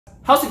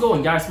How's it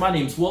going, guys? My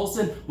name's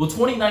Wilson. With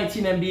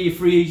 2019 NBA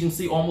free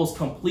agency almost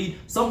complete,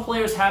 some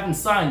players haven't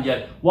signed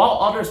yet, while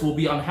others will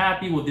be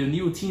unhappy with their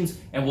new teams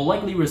and will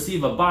likely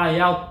receive a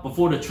buyout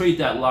before the trade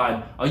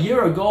deadline. A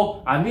year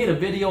ago, I made a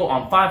video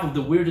on 5 of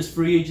the weirdest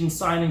free agent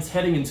signings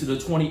heading into the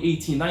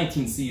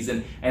 2018-19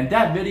 season, and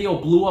that video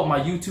blew up my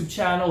YouTube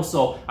channel,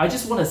 so I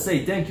just want to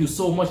say thank you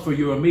so much for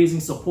your amazing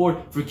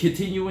support, for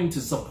continuing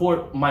to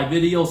support my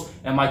videos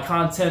and my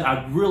content.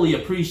 I really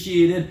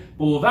appreciate it.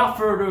 But without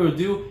further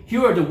ado,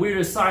 here are the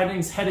weirdest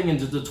signings heading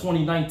into the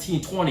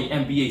 2019-20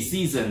 NBA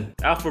season.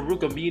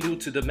 Al-Farouq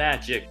to the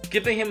Magic,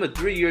 giving him a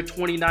 3-year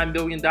 $29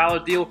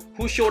 million deal,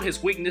 who showed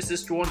his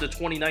weaknesses during the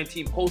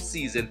 2019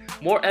 postseason,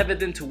 more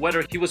evident to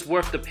whether he was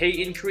worth the pay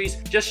increase.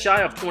 Just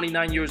shy of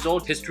 29 years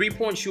old, his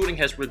three-point shooting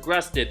has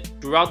regressed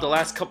throughout the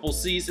last couple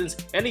seasons.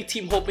 Any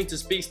team hoping to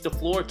space the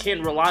floor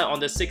can't rely on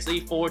the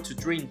 6'8" forward to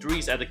drain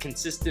threes at a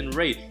consistent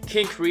rate,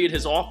 can't create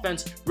his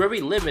offense,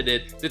 very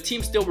limited. The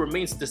team still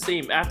remains the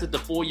same after the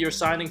 4-year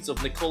signings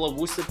of Nikola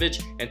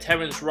Vucevic and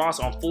Terrence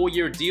Ross on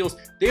 4-year deals.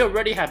 They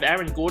already have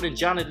Aaron Gordon,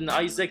 Jonathan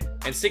Isaac,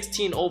 and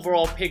 16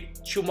 overall pick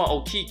Chuma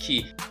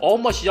Okeke, all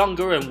much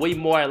younger and way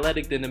more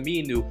athletic than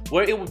Aminu,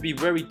 where it would be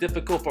very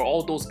difficult for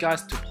all those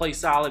guys to play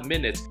solid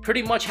minutes.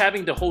 Pretty much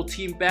having the whole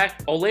team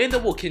back, Orlando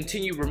will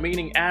continue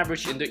remaining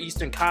average in the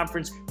Eastern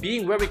Conference,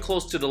 being very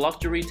close to the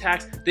luxury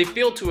tax. They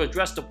failed to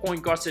address the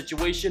point guard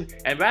situation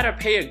and rather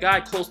pay a guy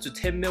close to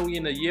 $10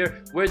 million a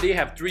year, where they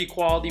have 3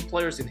 quality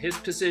players in his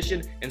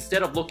position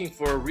instead of looking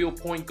for a real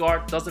point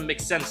guard. Doesn't make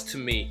sense to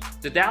me.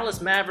 The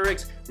Dallas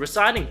Mavericks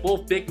resigning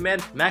both big men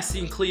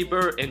Maxime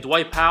Kleber and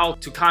Dwight Powell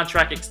to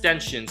contract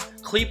extensions.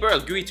 Kleber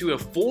agreed to a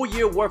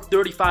 4-year worth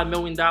 $35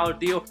 million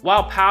deal,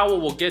 while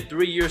Powell will get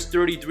 3 years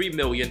 $33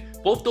 million.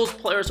 Both those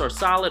players are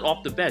solid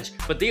off the bench,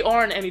 but they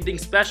aren't anything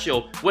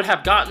special. Would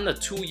have gotten a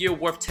 2-year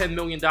worth $10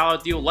 million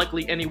deal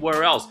likely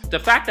anywhere else. The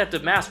fact that the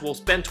Mavs will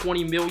spend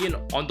 $20 million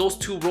on those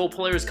 2 role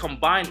players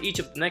combined each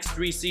of the next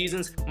 3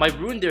 seasons might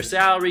ruin their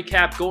salary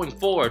cap going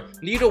forward.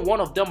 Neither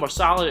one of them are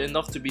solid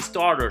enough to be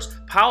starters.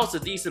 Powell's a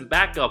decent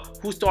backup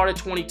who started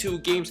 22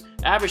 games,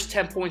 averaged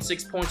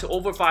 10.6 points,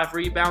 over 5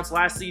 rebounds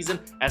last season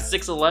at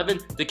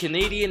 6'11". The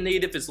Canadian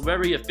native is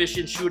very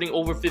efficient, shooting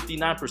over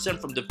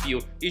 59% from the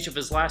field each of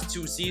his last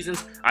 2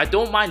 seasons. I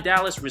don't mind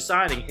Dallas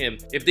resigning him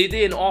if they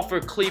didn't offer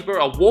Kleber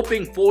a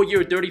whopping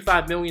 4-year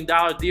 $35 million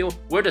deal,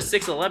 where the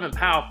 6'11"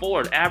 power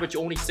forward averaged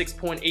only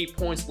 6.8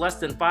 points, less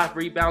than 5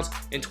 rebounds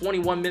in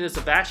 21 minutes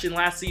of action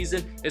last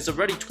season, is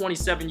already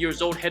 27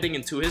 years old heading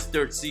into his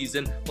 3rd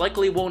season,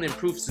 likely won't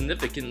improve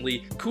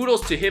significantly.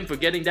 Kudos to him for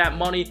getting that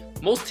money.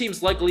 Most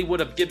teams likely would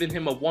have given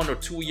him a 1 or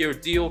 2-year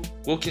deal.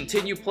 Will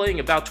continue playing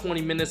about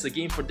 20 minutes a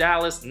game for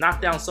Dallas,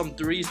 knock down some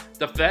threes,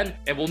 defend,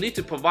 and will need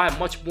to provide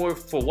much more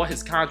for what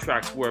his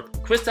contract's worth.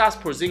 Kristaps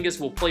Porzingis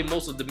will play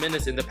most of the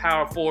minutes in the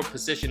power forward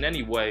position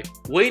anyway.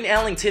 Wayne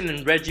Ellington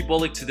and Reggie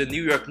Bullock to the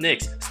New York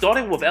Knicks.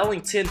 Starting with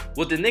Ellington,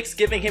 with the Knicks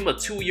giving him a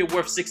 2-year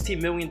worth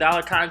 $16 million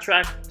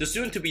contract, the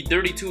soon-to-be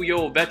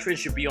 32-year-old veteran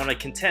should be on a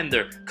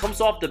contender.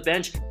 Comes off the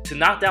bench to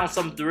knock down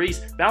some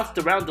threes, bounced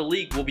around the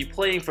league, will be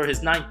playing for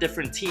his 9th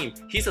different team.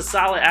 He's a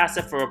solid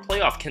asset for a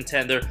playoff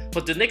contender,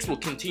 but the Knicks will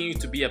continue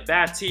to be a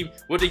bad team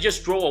where they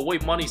just throw away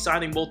money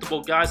signing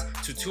multiple guys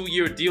to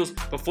 2-year deals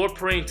before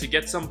praying to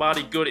get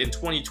somebody good in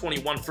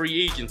 2021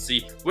 free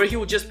agency, where he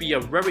will just be a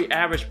very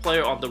average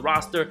player on the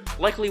roster,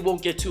 likely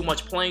won't get too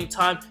much playing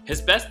time.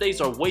 His best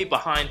days are way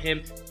behind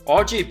him.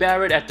 RJ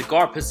Barrett at the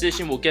guard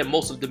position will get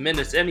most of the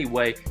minutes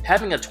anyway.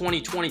 Having a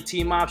 2020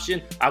 team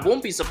option, I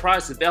won't be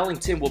surprised if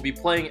Ellington will be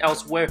playing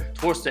elsewhere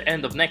towards the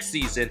end of next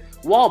season.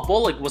 While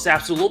Bullock was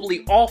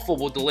absolutely awful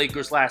with the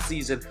Lakers last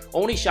season,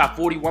 only shot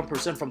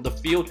 41% from the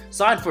field,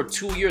 signed for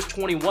 2 years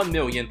 $21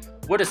 million.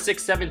 Where the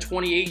 6'7",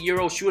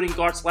 28-year-old shooting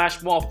guard /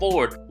 small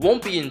forward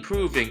won't be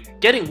improving,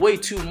 getting way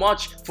too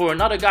much for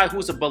another guy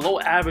who's a below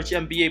average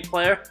NBA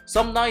player.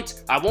 Some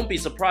nights, I won't be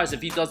surprised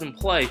if he doesn't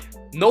play.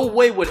 No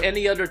way would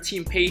any other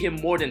team pay him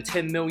more than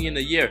 $10 million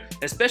a year,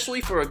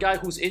 especially for a guy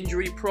who's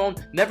injury prone,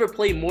 never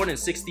played more than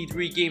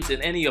 63 games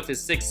in any of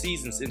his 6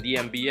 seasons in the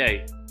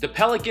NBA. The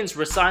Pelicans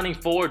resigning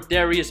forward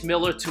Darius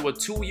Miller to a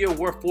 2-year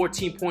worth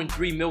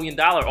 $14.3 million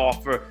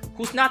offer,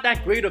 who's not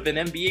that great of an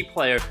NBA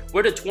player,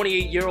 where the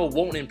 28-year-old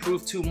won't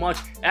improve too much,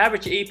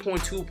 averaged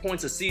 8.2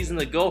 points a season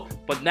ago,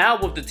 but now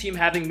with the team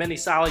having many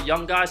solid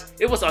young guys,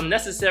 it was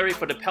unnecessary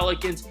for the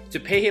Pelicans to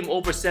pay him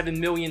over $7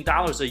 million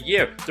a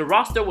year. The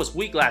roster was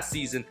weak last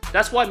season,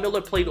 that's why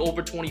Miller played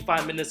over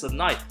 25 minutes a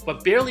night,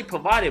 but barely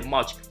provided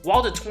much.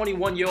 While the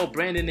 21-year-old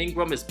Brandon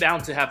Ingram is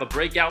bound to have a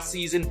breakout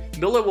season,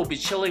 Miller will be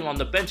chilling on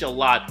the bench a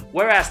lot.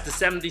 Whereas the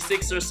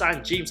 76ers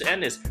signed James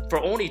Ennis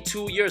for only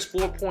 2 years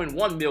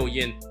 $4.1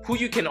 million, who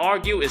you can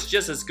argue is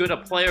just as good a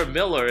player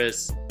Miller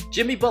is.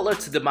 Jimmy Butler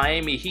to the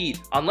Miami Heat.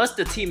 Unless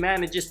the team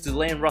manages to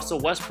land Russell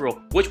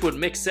Westbrook, which would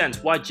make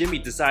sense why Jimmy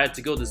decided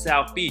to go to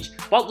South Beach.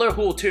 Butler,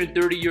 who will turn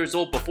 30 years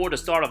old before the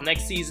start of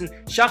next season,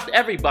 shocked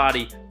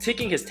everybody,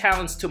 taking his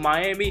talents to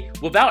Miami.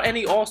 Without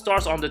any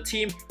all-stars on the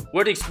team,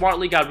 where they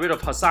smartly got rid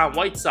of Hassan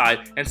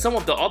Whiteside and some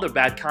of the other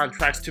bad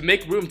contracts to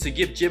make room to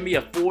give Jimmy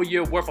a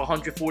 4-year worth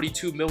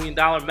 $142 million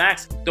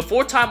max. The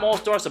 4-time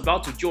All-Star is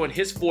about to join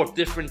his 4th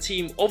different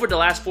team over the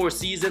last 4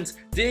 seasons,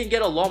 didn't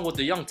get along with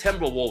the young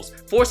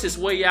Timberwolves, forced his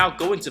way out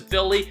going to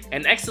Philly,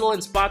 an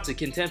excellent spot to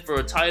contend for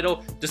a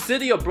title. The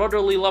city of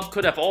brotherly love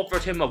could have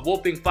offered him a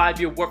whooping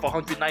 5-year worth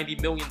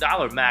 $190 million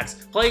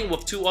max, playing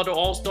with 2 other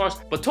All-Stars,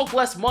 but took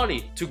less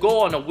money to go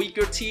on a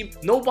weaker team.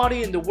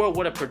 Nobody in the world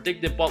would have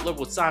predicted Butler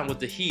would sign with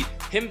the Heat.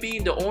 Him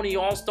being the only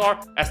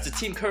All-Star, as the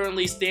team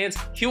currently stands,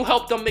 he'll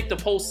help them make the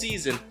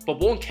postseason, but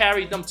won't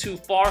carry them too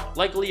far,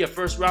 likely a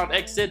first-round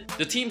exit.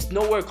 The team's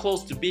nowhere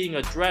close to being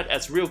a threat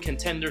as real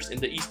contenders in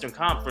the Eastern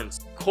Conference.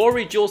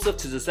 Corey Joseph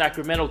to the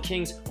Sacramento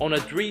Kings on a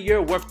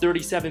 3-year worth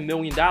 $37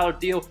 million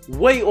deal,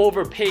 way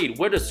overpaid,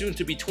 where the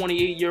soon-to-be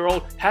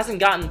 28-year-old hasn't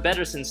gotten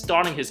better since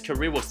starting his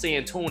career with San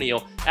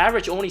Antonio.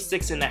 Averaged only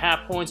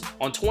 6.5 points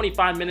on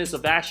 25 minutes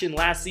of action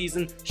last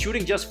season,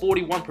 shooting just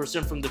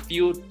 41% from the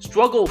field,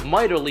 struggled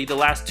mightily the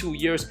last 2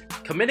 years,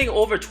 committing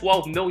over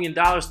 $12 million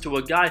to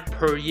a guy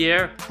per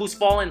year who's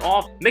fallen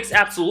off makes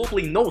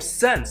absolutely no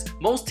sense.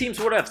 Most teams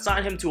would have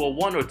signed him to a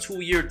 1 or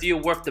 2 year deal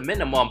worth the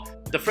minimum.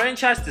 The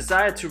franchise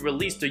decided to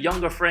release the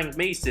younger Frank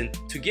Mason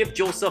to give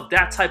Joseph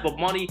that type of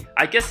money.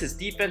 I guess his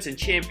defense and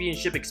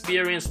championship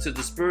experience to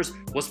the Spurs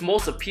was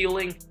most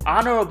appealing.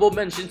 Honorable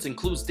mentions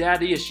includes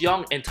Thaddeus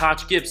Young and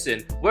Taj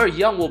Gibson, where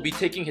Young will be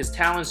taking his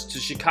talents to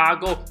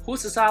Chicago,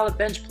 who's a solid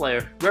bench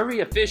player, very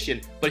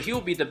efficient, but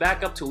he'll be the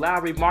backup to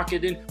Lauri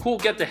Markkanen, who'll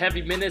get the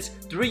heavy minutes.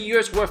 3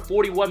 years worth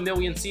 $41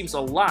 million seems a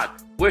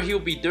lot. Where he'll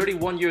be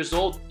 31 years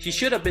old, he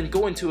should have been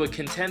going to a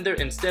contender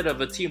instead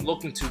of a team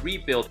looking to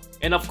rebuild.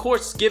 And of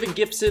course, giving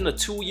Gibson a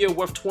 2-year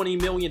worth $20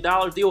 million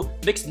deal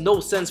makes no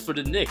sense for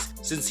the Knicks,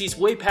 since he's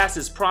way past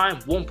his prime,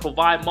 won't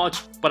provide much.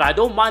 But I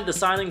don't mind the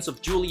signings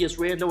of Julius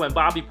Randle and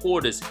Bobby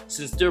Portis,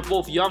 since they're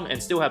both young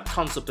and still have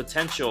tons of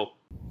potential.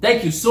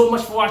 Thank you so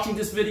much for watching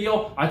this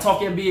video. I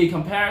talk NBA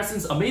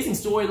comparisons, amazing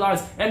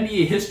storylines,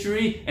 NBA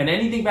history, and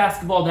anything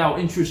basketball that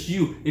will interest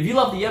you. If you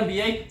love the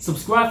NBA,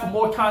 subscribe for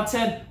more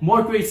content,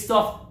 more great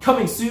stuff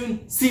coming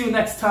soon. See you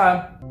next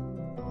time.